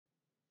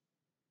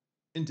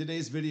In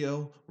today's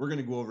video, we're going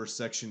to go over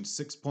section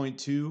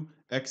 6.2,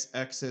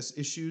 X-axis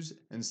issues,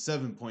 and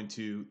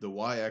 7.2, the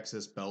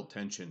Y-axis belt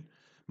tension.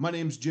 My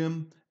name's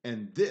Jim,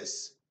 and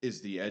this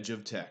is the Edge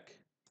of Tech.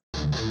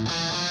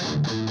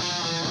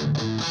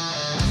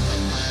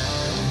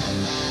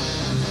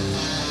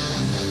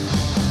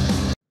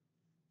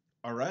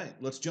 All right,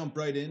 let's jump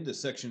right into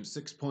section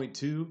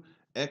 6.2,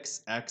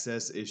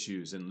 X-axis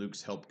issues in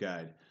Luke's help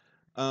guide.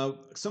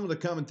 Some of the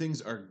common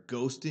things are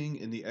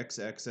ghosting in the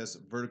x-axis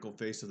vertical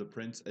face of the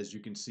prints, as you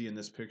can see in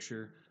this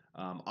picture.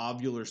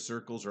 Ovular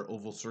circles or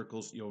oval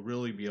circles, you'll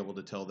really be able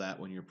to tell that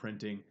when you're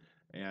printing.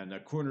 And a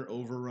corner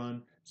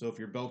overrun, so if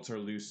your belts are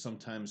loose,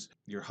 sometimes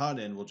your hot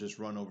end will just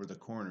run over the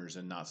corners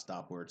and not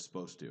stop where it's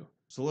supposed to.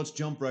 So let's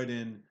jump right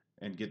in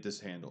and get this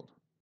handled.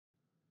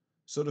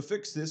 So to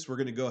fix this, we're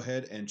going to go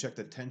ahead and check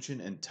the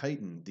tension and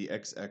tighten the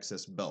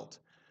x-axis belt.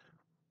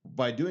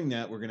 By doing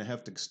that, we're going to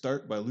have to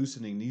start by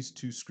loosening these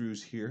two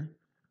screws here.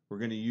 We're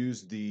going to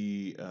use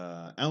the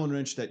Allen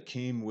wrench that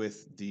came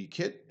with the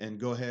kit and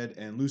go ahead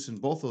and loosen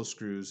both those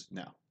screws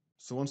now.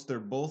 So once they're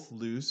both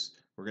loose,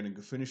 we're going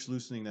to finish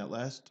loosening that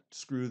last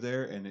screw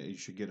there, and you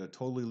should get a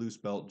totally loose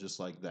belt just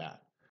like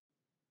that.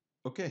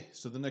 Okay,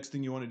 so the next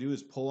thing you want to do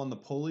is pull on the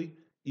pulley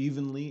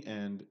evenly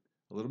and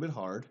a little bit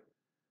hard,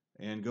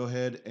 and go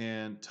ahead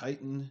and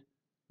tighten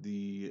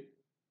the,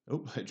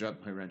 oh, I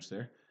dropped my wrench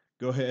there.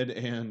 Go ahead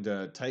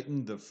and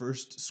tighten the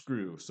first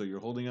screw. So you're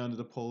holding onto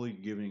the pulley,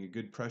 giving a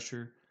good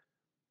pressure,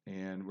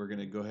 and we're going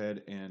to go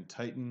ahead and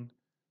tighten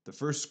the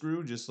first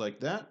screw just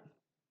like that.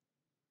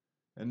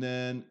 And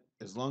then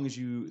as long as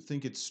you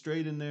think it's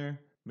straight in there,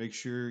 make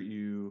sure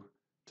you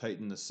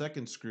tighten the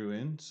second screw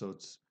in so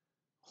it's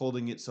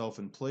holding itself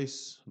in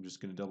place. I'm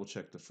just going to double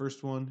check the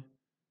first one,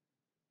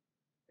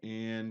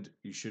 and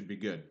you should be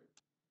good.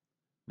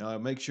 Now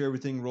make sure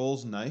everything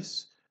rolls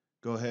nice.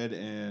 Go ahead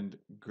and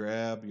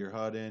grab your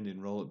hot end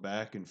and roll it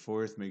back and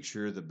forth. Make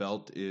sure the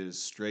belt is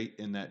straight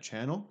in that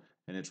channel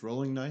and it's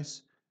rolling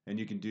nice. And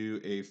you can do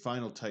a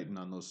final tighten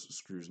on those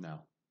screws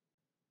now.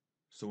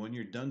 So when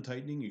you're done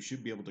tightening, you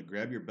should be able to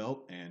grab your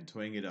belt and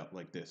twang it up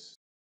like this.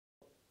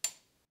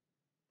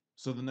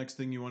 So the next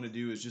thing you want to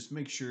do is just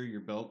make sure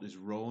your belt is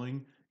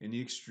rolling in the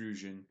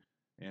extrusion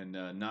and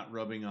not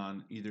rubbing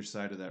on either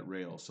side of that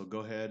rail. So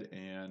go ahead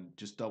and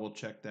just double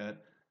check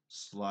that.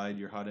 Slide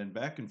your hot end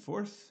back and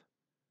forth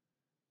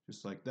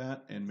just like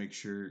that, and make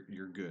sure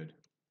you're good.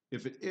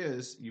 If it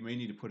is, you may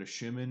need to put a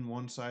shim in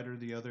one side or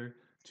the other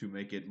to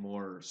make it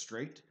more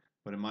straight,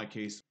 but in my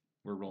case,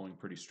 we're rolling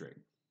pretty straight.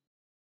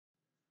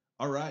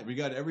 All right, we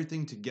got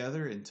everything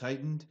together and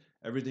tightened.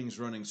 Everything's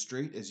running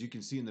straight, as you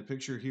can see in the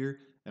picture here,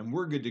 and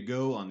we're good to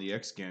go on the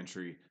X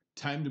gantry.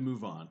 Time to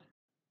move on.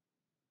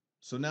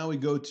 So now we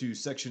go to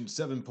section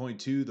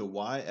 7.2, the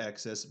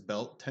Y-axis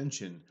belt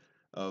tension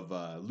of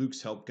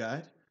Luke's help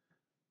guide.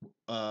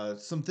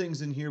 Some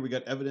things in here, we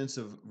got evidence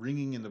of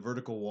ringing in the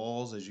vertical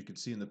walls, as you can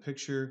see in the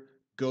picture,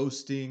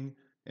 ghosting,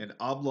 and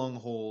oblong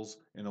holes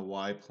in a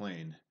Y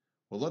plane.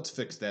 Well, let's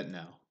fix that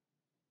now.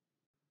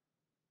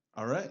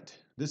 All right,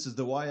 this is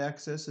the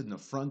Y-axis in the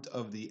front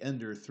of the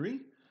Ender 3.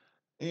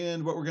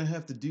 And what we're going to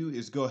have to do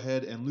is go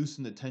ahead and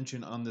loosen the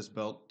tension on this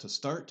belt to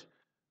start.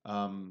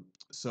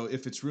 So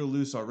if it's real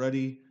loose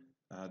already,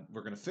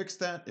 we're going to fix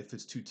that. If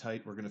it's too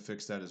tight, we're going to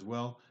fix that as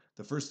well.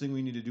 The first thing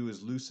we need to do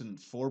is loosen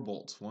 4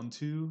 bolts. 1,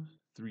 2,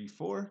 3,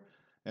 4.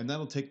 And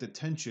that'll take the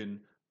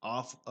tension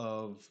off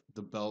of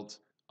the belt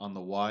on the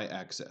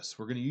Y-axis.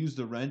 We're going to use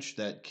the wrench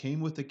that came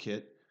with the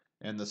kit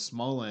and the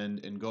small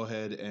end and go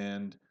ahead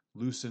and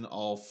loosen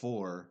all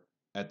 4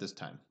 at this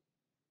time.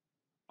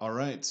 All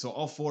right, so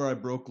all 4 I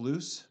broke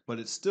loose, but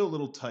it's still a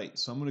little tight.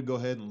 So I'm going to go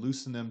ahead and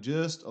loosen them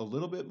just a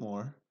little bit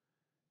more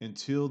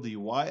until the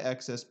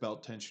Y-axis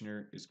belt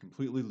tensioner is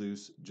completely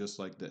loose, just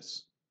like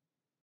this.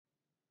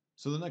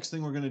 So the next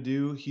thing we're going to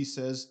do, he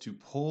says to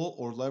pull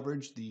or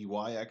leverage the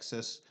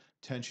Y-axis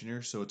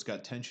tensioner so it's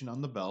got tension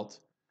on the belt,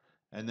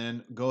 and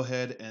then go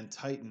ahead and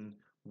tighten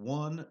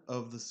one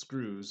of the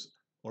screws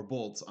or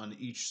bolts on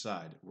each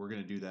side. We're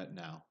going to do that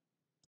now.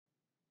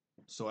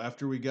 So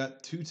after we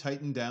got 2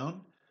 tightened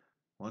down,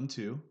 1,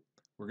 2,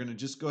 we're going to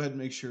just go ahead and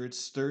make sure it's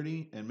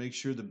sturdy and make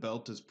sure the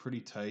belt is pretty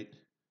tight.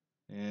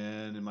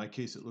 And in my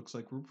case, it looks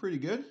like we're pretty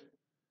good.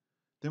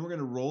 Then we're going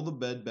to roll the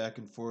bed back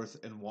and forth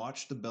and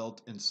watch the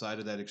belt inside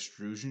of that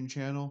extrusion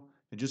channel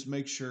and just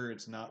make sure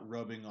it's not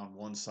rubbing on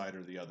one side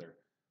or the other.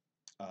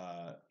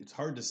 It's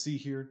hard to see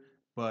here,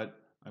 but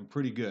I'm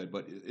pretty good.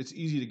 But it's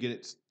easy to get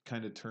it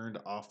kind of turned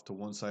off to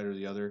one side or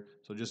the other.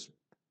 So just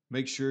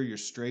make sure you're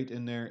straight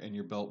in there and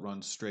your belt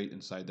runs straight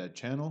inside that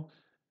channel,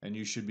 and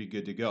you should be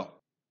good to go.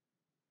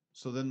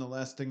 So then the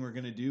last thing we're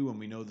going to do when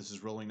we know this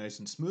is rolling nice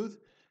and smooth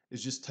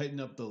is just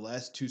tighten up the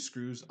last 2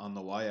 screws on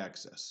the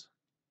Y-axis.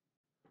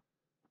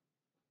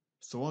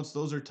 So once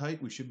those are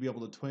tight, we should be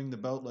able to twang the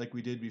belt like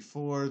we did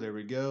before. There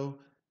we go.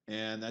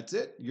 And that's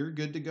it. You're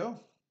good to go.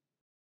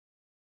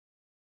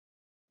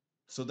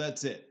 So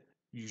that's it.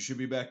 You should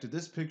be back to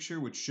this picture,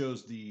 which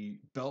shows the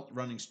belt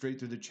running straight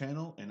through the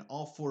channel, and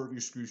all 4 of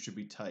your screws should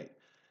be tight.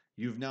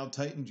 You've now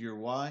tightened your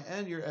Y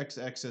and your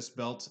X-axis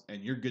belts,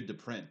 and you're good to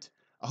print.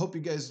 I hope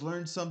you guys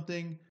learned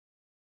something.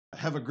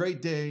 Have a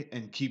great day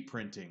and keep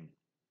printing.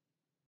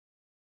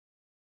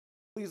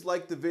 Please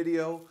like the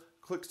video,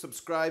 click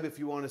subscribe if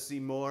you want to see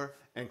more,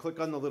 and click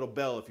on the little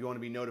bell if you want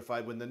to be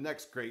notified when the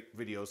next great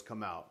videos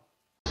come out.